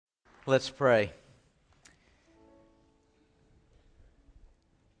Let's pray.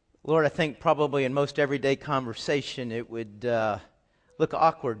 Lord, I think probably in most everyday conversation it would look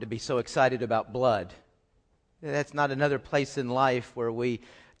awkward to be so excited about blood. That's not another place in life where we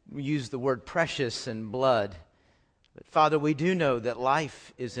use the word precious and blood. But Father, we do know that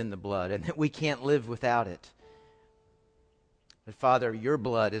life is in the blood and that we can't live without it. But Father, your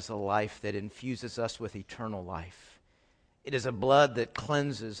blood is a life that infuses us with eternal life. It is a blood that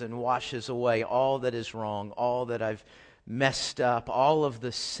cleanses and washes away all that is wrong, all that I've messed up, all of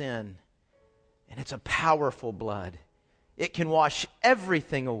the sin. And it's a powerful blood. It can wash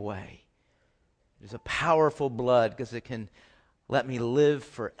everything away. It is a powerful blood because it can let me live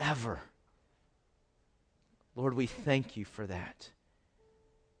forever. Lord, we thank you for that.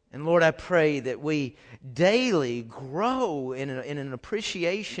 And Lord, I pray that we daily grow in an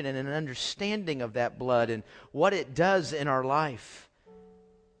appreciation and an understanding of that blood and what it does in our life.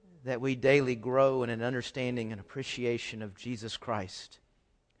 That we daily grow in an understanding and appreciation of Jesus Christ,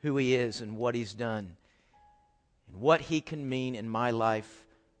 who He is and what He's done, and what He can mean in my life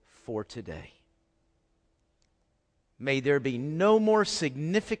for today. May there be no more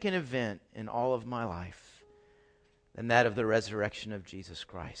significant event in all of my life than that of the resurrection of Jesus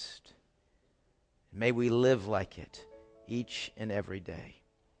Christ. May we live like it each and every day.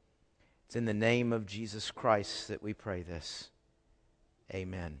 It's in the name of Jesus Christ that we pray this.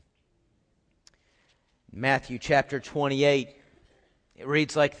 Amen. Matthew chapter 28, it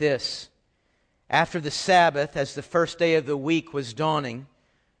reads like this. After the Sabbath, as the first day of the week was dawning,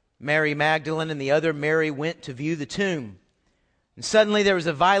 Mary Magdalene and the other Mary went to view the tomb. And suddenly there was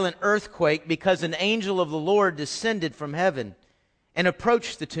a violent earthquake because an angel of the Lord descended from heaven and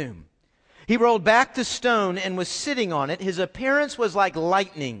approached the tomb. He rolled back the stone and was sitting on it. His appearance was like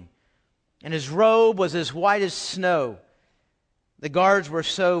lightning, and his robe was as white as snow. The guards were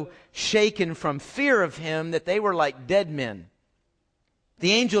so shaken from fear of him that they were like dead men.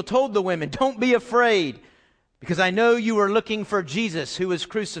 The angel told the women, "Don't be afraid, because I know you are looking for Jesus who was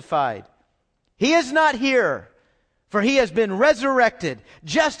crucified. He is not here, for He has been resurrected,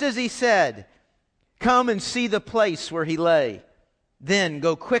 just as He said. Come and see the place where He lay. Then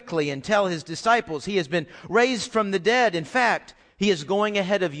go quickly and tell His disciples He has been raised from the dead. In fact, He is going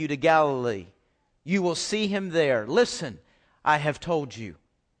ahead of you to Galilee. You will see Him there. Listen, I have told you."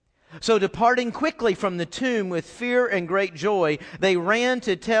 So departing quickly from the tomb with fear and great joy, they ran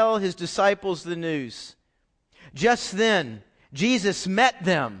to tell His disciples the news. Just then, Jesus met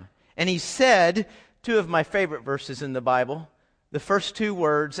them, and He said, two of my favorite verses in the Bible, the first two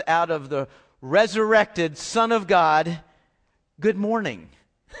words out of the resurrected Son of God, "Good morning."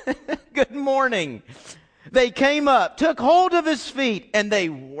 Good morning. They came up, took hold of His feet, and they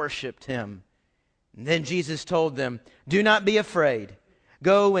worshiped Him. And then Jesus told them, "Do not be afraid.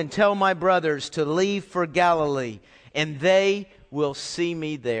 Go and tell my brothers to leave for Galilee, and they will see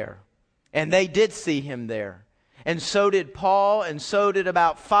me there." And they did see Him there. And so did Paul, and so did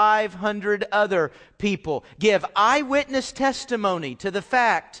about 500 other people give eyewitness testimony to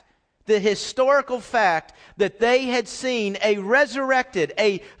the historical fact that they had seen a resurrected,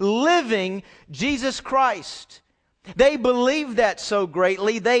 a living Jesus Christ. They believed that so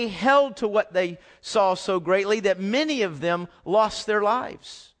greatly, they held to what they saw so greatly that many of them lost their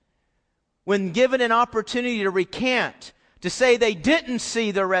lives. When given an opportunity to recant, to say they didn't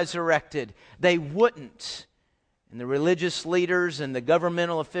see the resurrected, they wouldn't. And the religious leaders and the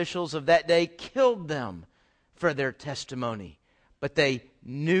governmental officials of that day killed them for their testimony. But they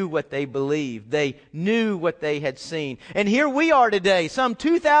knew what they believed. They knew what they had seen. And here we are today, some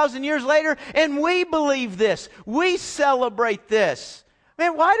 2,000 years later, and we believe this. We celebrate this.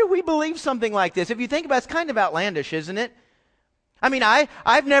 Man, why do we believe something like this? If you think about it, it's kind of outlandish, isn't it? I mean,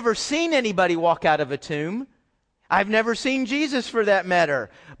 I've never seen anybody walk out of a tomb. I've never seen Jesus for that matter.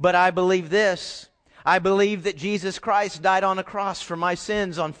 But I believe this. I believe that Jesus Christ died on a cross for my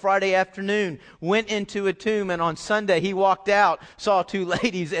sins on Friday afternoon, went into a tomb, and on Sunday He walked out, saw two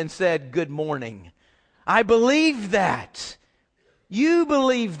ladies, and said, "Good morning." I believe that. You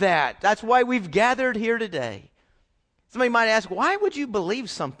believe that. That's why we've gathered here today. Somebody might ask, why would you believe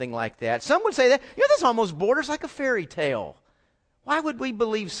something like that? Some would say that, this almost borders like a fairy tale. Why would we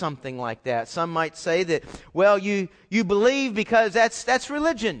believe something like that? Some might say that, well, you believe because that's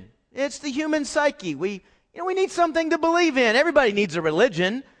religion. It's the human psyche. We need something to believe in. Everybody needs a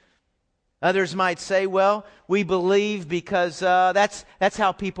religion. Others might say, well, we believe because that's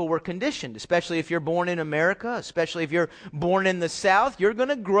how people were conditioned, especially if you're born in America, especially if you're born in the South. You're going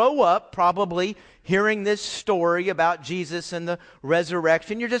to grow up probably hearing this story about Jesus and the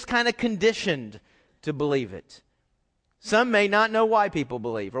resurrection. You're just kind of conditioned to believe it. Some may not know why people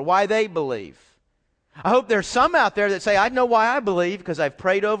believe or why they believe. I hope there's some out there that say, I know why I believe because I've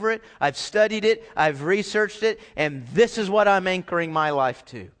prayed over it, I've studied it, I've researched it, and this is what I'm anchoring my life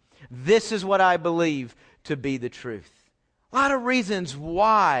to. This is what I believe to be the truth. A lot of reasons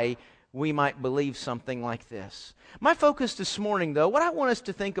why we might believe something like this. My focus this morning, though, what I want us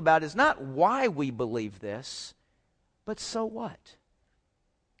to think about is not why we believe this, but so what?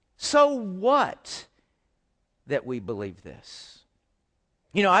 So what that we believe this?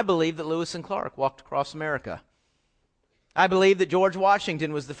 You know, I believe that Lewis and Clark walked across America. I believe that George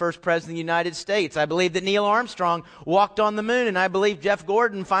Washington was the first president of the United States. I believe that Neil Armstrong walked on the moon, and I believe Jeff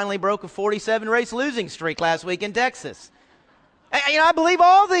Gordon finally broke a 47-race losing streak last week in Texas. I believe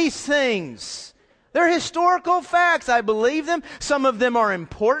all these things. They're historical facts. I believe them. Some of them are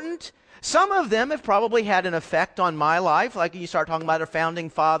important. Some of them have probably had an effect on my life. Like you start talking about our founding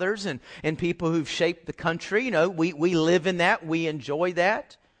fathers and people who've shaped the country. You know, we live in that. We enjoy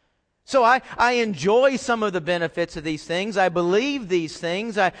that. So I enjoy some of the benefits of these things. I believe these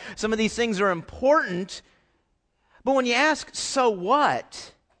things. Some of these things are important. But when you ask, so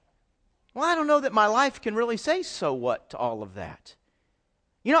what? Well, I don't know that my life can really say so what to all of that.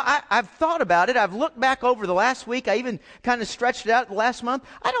 You know, I've thought about it. I've looked back over the last week. I even kind of stretched it out the last month.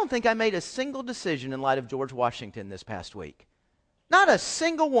 I don't think I made a single decision in light of George Washington this past week. Not a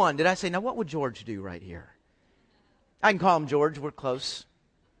single one. Did I say, now what would George do right here? I can call him George. We're close.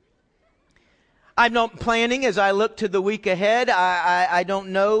 I'm not planning as I look to the week ahead. I don't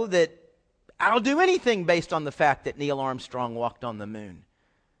know that I'll do anything based on the fact that Neil Armstrong walked on the moon.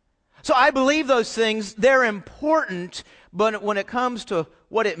 So I believe those things. They're important, but when it comes to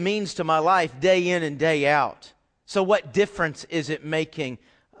what it means to my life day in and day out, so what difference is it making?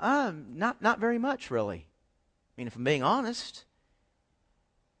 Not very much, really. I mean, if I'm being honest.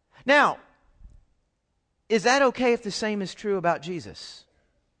 Now, is that okay if the same is true about Jesus?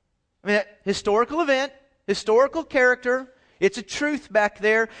 I mean, historical event, historical character, it's a truth back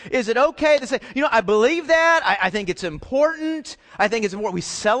there. Is it okay to say, you know, I believe that. I think it's important. I think it's important. We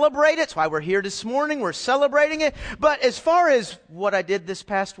celebrate it. That's why we're here this morning. We're celebrating it. But as far as what I did this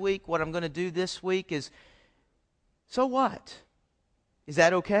past week, what I'm going to do this week is, so what? Is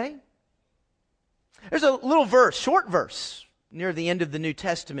that okay? There's a little verse, short verse, near the end of the New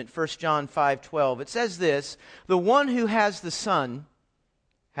Testament, 1 John 5:12. It says this, the one who has the Son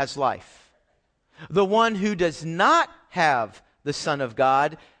has life. The one who does not have the Son of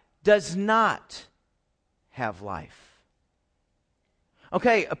God does not have life.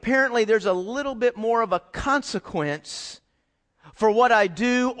 Okay, apparently there's a little bit more of a consequence for what I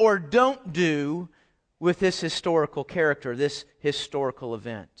do or don't do with this historical character, this historical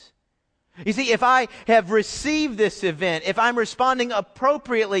event. You see, if I have received this event, if I'm responding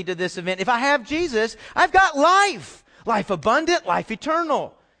appropriately to this event, if I have Jesus, I've got life. Life abundant, life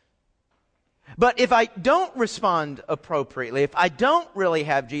eternal. But if I don't respond appropriately, if I don't really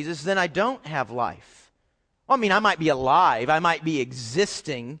have Jesus, then I don't have life. Well, I mean, I might be alive, I might be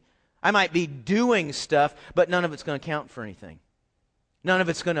existing, I might be doing stuff, but none of it's going to count for anything. None of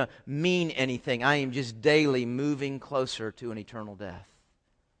it's going to mean anything. I am just daily moving closer to an eternal death.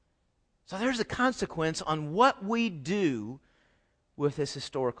 So there's a consequence on what we do with this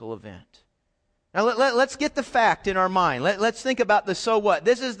historical event. Now let's get the fact in our mind. Let's think about the so what.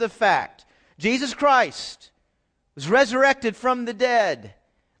 This is the fact. Jesus Christ was resurrected from the dead,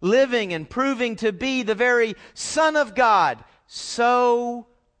 living and proving to be the very Son of God. So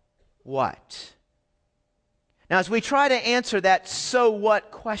what? Now, as we try to answer that so what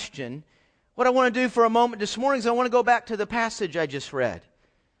question, what I want to do for a moment this morning is I want to go back to the passage I just read.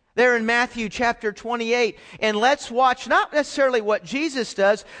 There in Matthew chapter 28. And let's watch not necessarily what Jesus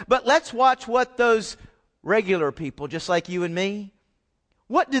does, but let's watch what those regular people, just like you and me,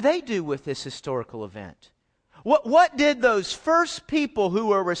 what do they do with this historical event? What did those first people who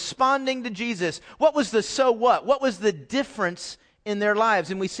were responding to Jesus, what was the so what? What was the difference in their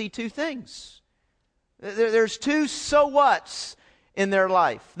lives? And we see two things. There's two so whats in their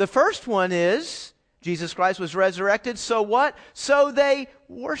life. The first one is, Jesus Christ was resurrected, so what? So they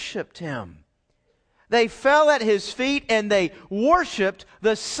worshiped Him. They fell at His feet and they worshiped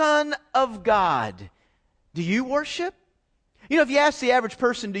the Son of God. Do you worship? You know, if you ask the average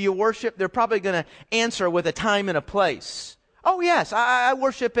person, do you worship? They're probably going to answer with a time and a place. Oh, yes, I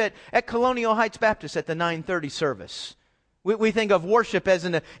worship at Colonial Heights Baptist at the 9:30 service. We think of worship as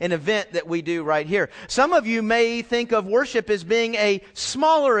an event that we do right here. Some of you may think of worship as being a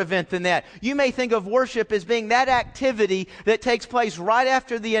smaller event than that. You may think of worship as being that activity that takes place right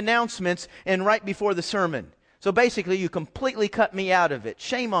after the announcements and right before the sermon. So basically, you completely cut me out of it.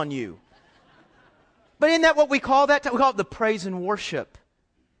 Shame on you. But isn't that what we call that time? We call it the praise and worship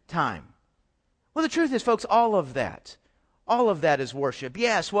time. Well, the truth is, folks, all of that is worship.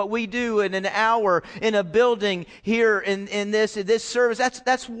 Yes, what we do in an hour in a building here in this service,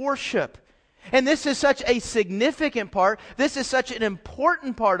 that's worship. And this is such a significant part, this is such an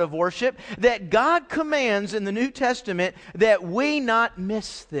important part of worship that God commands in the New Testament that we not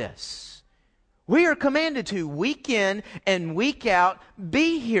miss this. We are commanded to, week in and week out,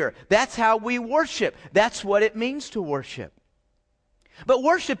 be here. That's how we worship. That's what it means to worship. But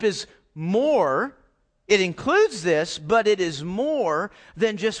worship is more. It includes this, but it is more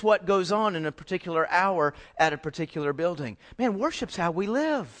than just what goes on in a particular hour at a particular building. Man, worship's how we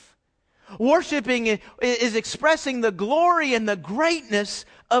live. Worshiping is expressing the glory and the greatness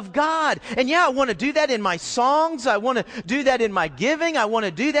of God. And yeah, I want to do that in my songs. I want to do that in my giving. I want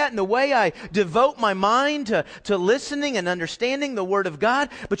to do that in the way I devote my mind to listening and understanding the Word of God.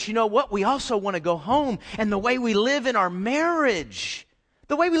 But you know what? We also want to go home, and the way we live in our marriage,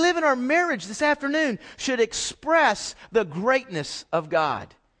 the way we live in our marriage this afternoon should express the greatness of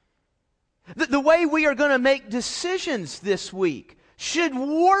God. The way we are going to make decisions this week should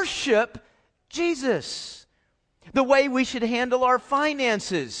worship Jesus. The way we should handle our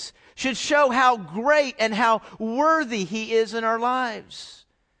finances should show how great and how worthy He is in our lives.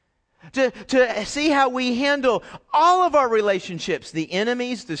 To see how we handle all of our relationships, the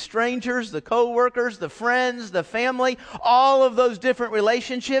enemies, the strangers, the co-workers, the friends, the family, all of those different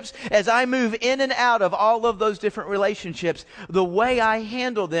relationships. As I move in and out of all of those different relationships, the way I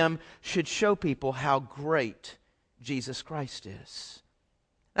handle them should show people how great Jesus Christ is.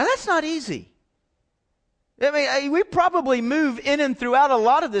 Now that's not easy. I mean, we probably move in and throughout a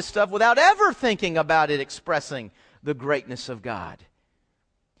lot of this stuff without ever thinking about it expressing the greatness of God.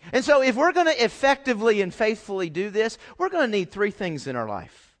 And so if we're going to effectively and faithfully do this, we're going to need three things in our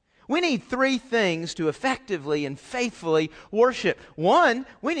life. We need three things to effectively and faithfully worship. One,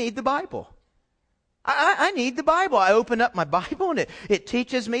 we need the Bible. I need the Bible. I open up my Bible and it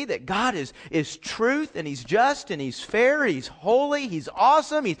teaches me that God is truth, and He's just, and He's fair, He's holy, He's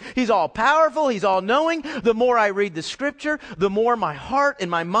awesome, He's all powerful, He's all knowing. The more I read the Scripture, the more my heart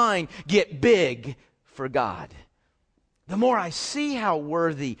and my mind get big for God. The more I see how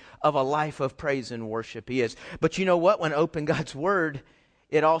worthy of a life of praise and worship He is. But you know what? When I open God's Word,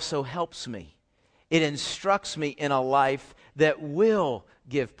 it also helps me. It instructs me in a life that will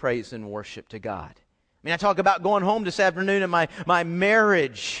give praise and worship to God. I mean, I talk about going home this afternoon and my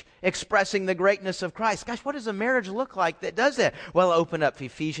marriage expressing the greatness of Christ. Gosh, what does a marriage look like that does that? Well, open up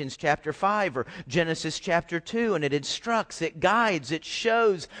Ephesians chapter 5 or Genesis chapter 2, and it instructs, it guides, it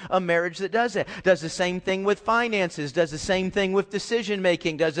shows a marriage that does that. Does the same thing with finances, does the same thing with decision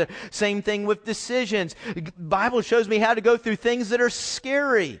making, does the same thing with decisions. The Bible shows me how to go through things that are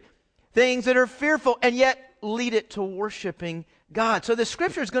scary, things that are fearful, and yet lead it to worshiping God. So the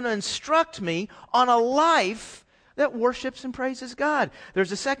Scripture is going to instruct me on a life that worships and praises God.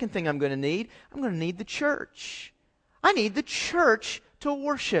 There's a second thing I'm going to need. I'm going to need the church. I need the church to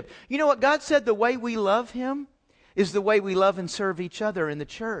worship. You know what? God said the way we love Him is the way we love and serve each other in the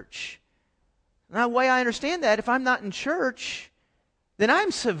church. Now, the way I understand that, if I'm not in church, then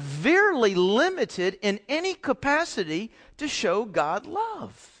I'm severely limited in any capacity to show God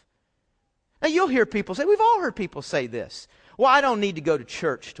love. Now, you'll hear people say, we've all heard people say this. Well, I don't need to go to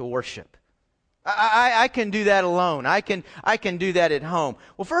church to worship. I can do that alone. I can do that at home.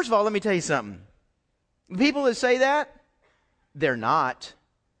 Well, first of all, let me tell you something. People that say that, they're not.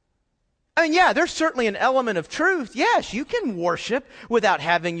 I mean, yeah, there's certainly an element of truth. Yes, you can worship without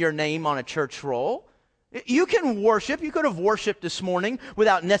having your name on a church roll. You can worship. You could have worshiped this morning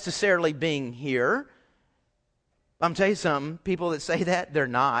without necessarily being here. I'm telling you something. People that say that, they're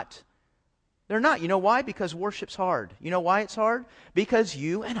not. They're not. You know why? Because worship's hard. You know why it's hard? Because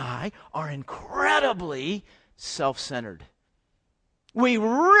you and I are incredibly self-centered. We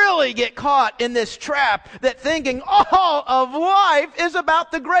really get caught in this trap that thinking all of life is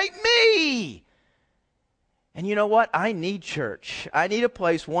about the great me. And you know what? I need church. I need a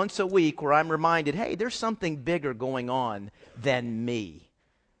place once a week where I'm reminded, hey, there's something bigger going on than me.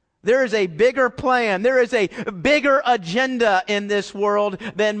 There is a bigger plan. There is a bigger agenda in this world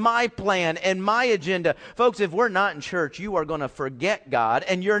than my plan and my agenda. Folks, if we're not in church, you are going to forget God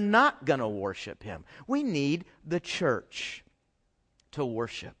and you're not going to worship Him. We need the church to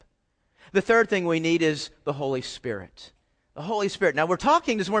worship. The third thing we need is the Holy Spirit. The Holy Spirit. Now, we're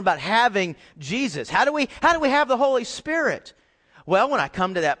talking this morning about having Jesus. How do we have the Holy Spirit? Well, when I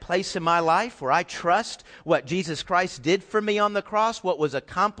come to that place in my life where I trust what Jesus Christ did for me on the cross, what was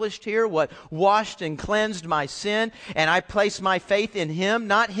accomplished here, what washed and cleansed my sin, and I place my faith in Him,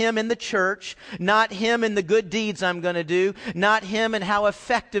 not Him in the church, not Him in the good deeds I'm going to do, not Him in how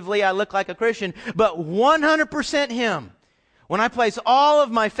effectively I look like a Christian, but 100% Him. When I place all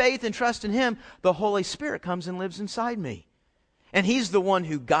of my faith and trust in Him, the Holy Spirit comes and lives inside me. And He's the one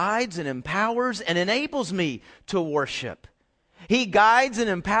who guides and empowers and enables me to worship. He guides and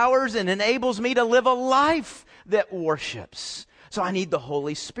empowers and enables me to live a life that worships. So I need the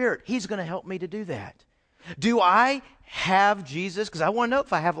Holy Spirit. He's going to help me to do that. Do I have Jesus? Because I want to know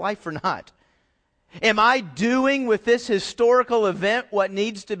if I have life or not. Am I doing with this historical event what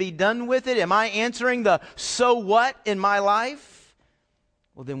needs to be done with it? Am I answering the so what in my life?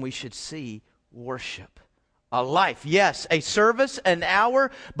 Well, then we should see worship. A life, yes, a service, an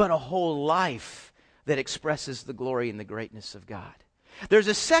hour, but a whole life that expresses the glory and the greatness of God. There's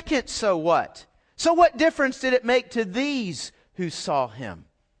a second so what. So what difference did it make to these who saw Him?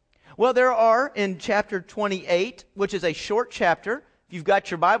 Well, there are in chapter 28, which is a short chapter. If you've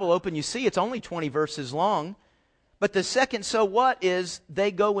got your Bible open, you see it's only 20 verses long. But the second so what is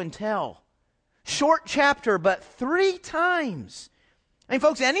they go and tell. Short chapter, but 3 times. I mean,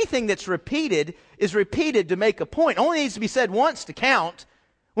 folks, anything that's repeated is repeated to make a point. Only needs to be said once to count.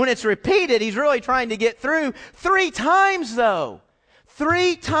 When it's repeated, He's really trying to get through. 3 times, though.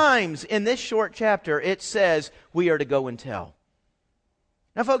 3 times in this short chapter, it says we are to go and tell.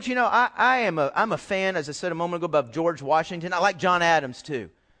 Now, folks, you know, I'm a fan, as I said a moment ago, of George Washington. I like John Adams, too.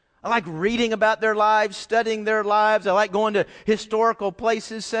 I like reading about their lives, studying their lives. I like going to historical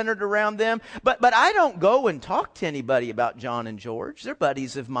places centered around them. But I don't go and talk to anybody about John and George. They're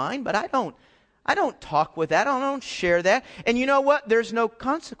buddies of mine, but I don't talk with that. I don't share that. And you know what? There's no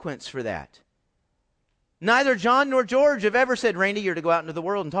consequence for that. Neither John nor George have ever said, Randy, you're to go out into the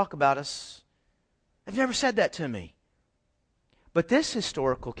world and talk about us. They've never said that to me. But this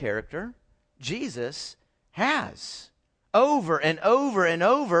historical character, Jesus, has. Over and over and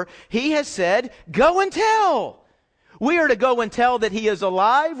over, He has said, go and tell. We are to go and tell that He is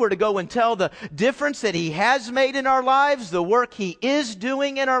alive. We're to go and tell the difference that He has made in our lives, the work He is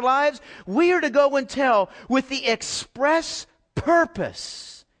doing in our lives. We are to go and tell with the express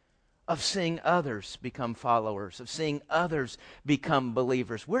purpose of seeing others become followers, of seeing others become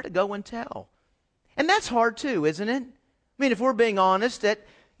believers. We're to go and tell. And that's hard too, isn't it? I mean, if we're being honest, that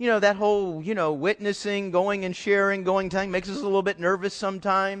whole, witnessing, going and sharing, going and telling makes us a little bit nervous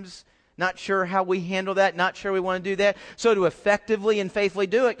sometimes. Not sure how we handle that. Not sure we want to do that. So to effectively and faithfully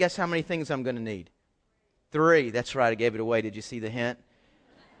do it, guess how many things I'm going to need? 3. That's right. I gave it away. Did you see the hint?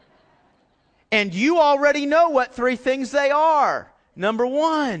 And you already know what 3 things they are. Number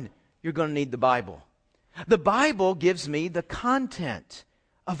 1, you're going to need the Bible. The Bible gives me the content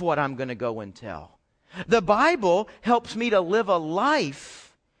of what I'm going to go and tell. The Bible helps me to live a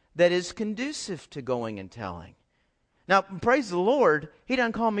life that is conducive to going and telling. Now, praise the Lord, He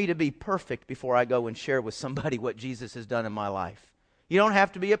doesn't call me to be perfect before I go and share with somebody what Jesus has done in my life. You don't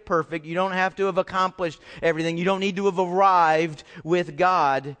have to be perfect. You don't have to have accomplished everything. You don't need to have arrived with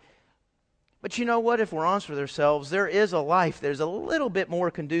God. But you know what? If we're honest with ourselves, there is a life that is a little bit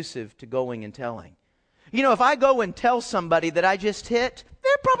more conducive to going and telling. You know, if I go and tell somebody that I just hit,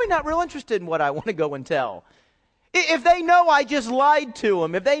 they're probably not real interested in what I want to go and tell. If they know I just lied to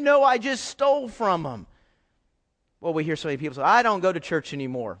them, if they know I just stole from them. Well, we hear so many people say, I don't go to church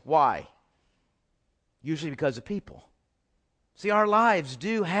anymore. Why? Usually because of people. See, our lives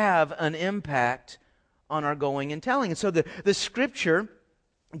do have an impact on our going and telling. And so the Scripture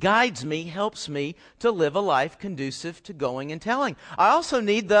guides me, helps me to live a life conducive to going and telling. I also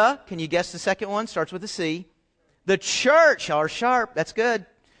need can you guess the second one? Starts with a C. The church. Y'all are sharp. That's good.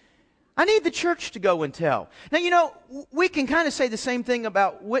 I need the church to go and tell. Now, we can kind of say the same thing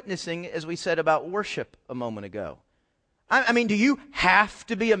about witnessing as we said about worship a moment ago. I mean, do you have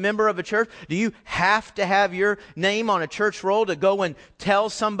to be a member of a church? Do you have to have your name on a church roll to go and tell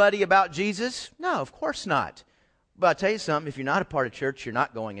somebody about Jesus? No, of course not. But I'll tell you something, if you're not a part of church, you're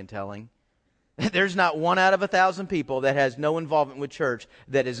not going and telling. There's not 1 out of 1,000 people that has no involvement with church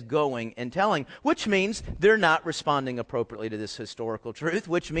that is going and telling, which means they're not responding appropriately to this historical truth,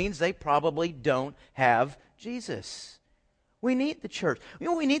 which means they probably don't have Jesus. We need the church.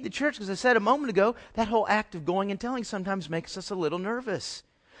 We need the church because I said a moment ago, that whole act of going and telling sometimes makes us a little nervous.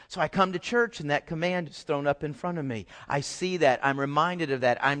 So I come to church and that command is thrown up in front of me. I see that. I'm reminded of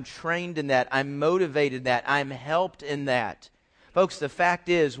that. I'm trained in that. I'm motivated in that. I'm helped in that. Folks, the fact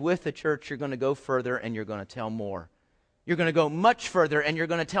is, with the church, you're going to go further and you're going to tell more. You're going to go much further, and you're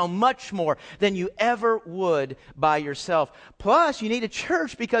going to tell much more than you ever would by yourself. Plus, you need a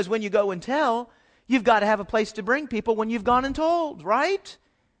church, because when you go and tell, you've got to have a place to bring people when you've gone and told, right?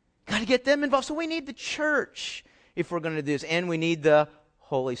 Got to get them involved. So we need the church if we're going to do this. And we need the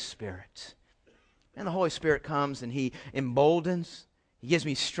Holy Spirit. And the Holy Spirit comes and He emboldens. He gives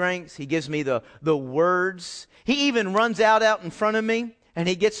me strength. He gives me the words. He even runs out in front of me, and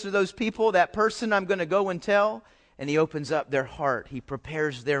He gets to those people, that person I'm going to go and tell, and He opens up their heart. He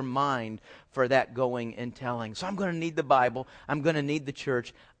prepares their mind for that going and telling. So I'm going to need the Bible. I'm going to need the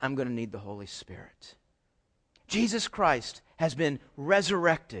church. I'm going to need the Holy Spirit. Jesus Christ has been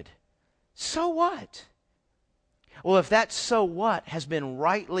resurrected. So what? Well, if that so what has been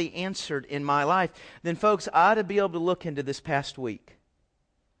rightly answered in my life, then folks, I ought to be able to look into this past week.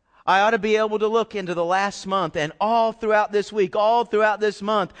 I ought to be able to look into the last month, and all throughout this week, all throughout this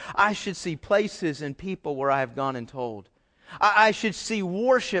month, I should see places and people where I have gone and told. I should see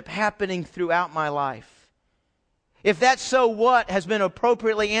worship happening throughout my life. If that so what has been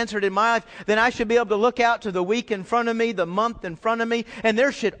appropriately answered in my life, then I should be able to look out to the week in front of me, the month in front of me, and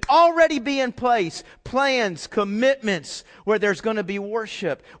there should already be in place plans, commitments, where there's going to be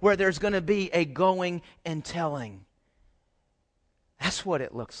worship, where there's going to be a going and telling. That's what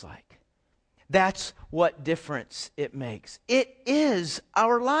it looks like. That's what difference it makes. It is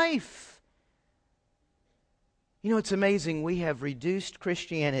our life. You know, it's amazing. We have reduced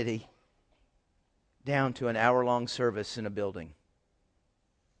Christianity down to an hour-long service in a building.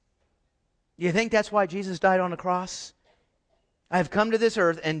 You think that's why Jesus died on the cross? I have come to this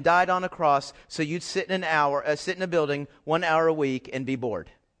earth and died on a cross so you'd sit in a building 1 hour a week and be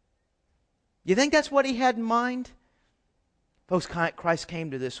bored. You think that's what He had in mind? Folks, Christ came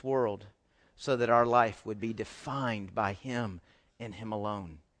to this world so that our life would be defined by Him and Him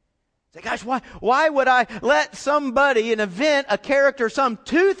alone. Say, gosh, why would I let somebody, an event, a character some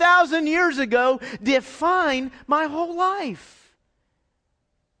 2,000 years ago define my whole life?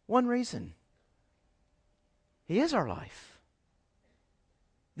 One reason. He is our life.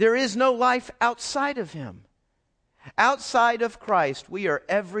 There is no life outside of Him. Outside of Christ, we are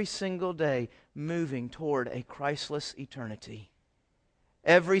every single day moving toward a Christless eternity.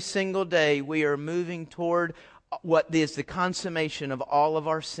 Every single day we are moving toward what is the consummation of all of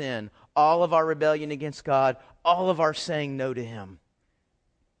our sin, all of our rebellion against God, all of our saying no to Him.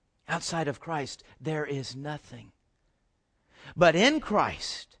 Outside of Christ, there is nothing. But in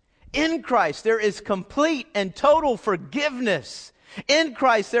Christ, there is complete and total forgiveness. In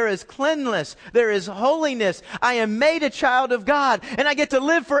Christ, there is cleanliness, there is holiness. I am made a child of God, and I get to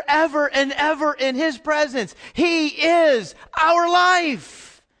live forever and ever in His presence. He is our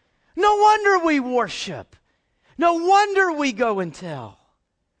life. No wonder we worship. No wonder we go and tell.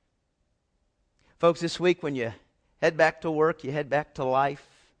 Folks, this week when you head back to work, you head back to life,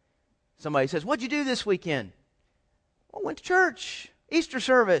 somebody says, "What'd you do this weekend?" "Well, went to church, Easter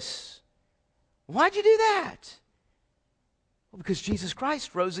service." "Why'd you do that?" "Well, because Jesus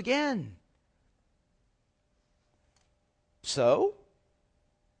Christ rose again." So,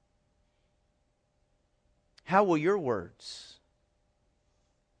 how will your words,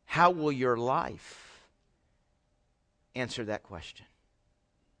 how will your life answer that question?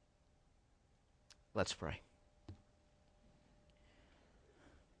 Let's pray.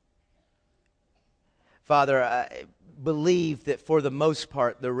 Father, I believe that for the most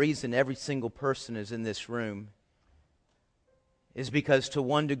part, the reason every single person is in this room is because to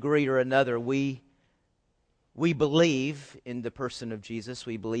one degree or another, we believe in the person of Jesus.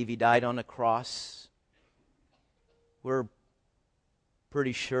 We believe He died on a cross. We're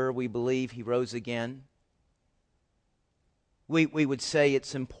pretty sure we believe He rose again. We would say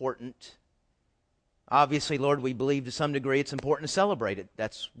it's important. Obviously, Lord, we believe to some degree it's important to celebrate it.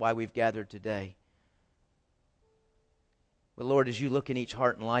 That's why we've gathered today. But Lord, as you look in each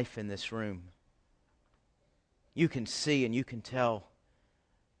heart and life in this room, you can see and you can tell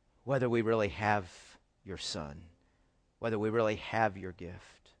whether we really have your Son, whether we really have your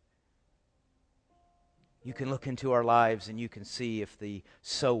gift. You can look into our lives and you can see if the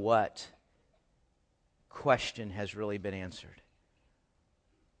so what question has really been answered.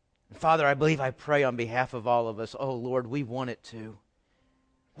 And Father, I pray on behalf of all of us, oh Lord, we want it too.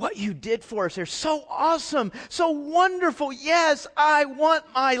 What you did for us, they're so awesome, so wonderful. Yes, I want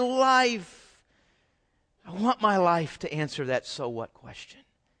my life. I want my life to answer that so what question.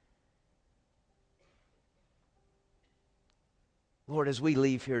 Lord, as we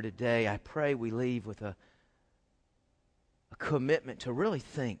leave here today, I pray we leave with a commitment to really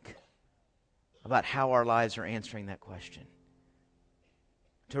think about how our lives are answering that question.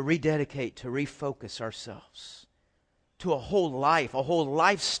 To rededicate, to refocus ourselves to a whole life, a whole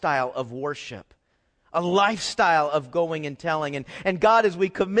lifestyle of worship, a lifestyle of going and telling. And God, as we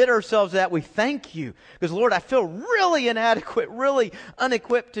commit ourselves to that, we thank you. Because, Lord, I feel really inadequate, really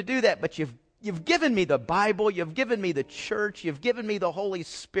unequipped to do that. But you've given me the Bible, you've given me the church, you've given me the Holy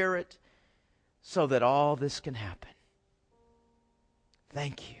Spirit so that all this can happen.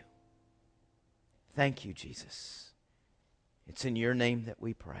 Thank you. Thank you, Jesus. It's in your name that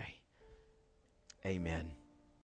we pray. Amen.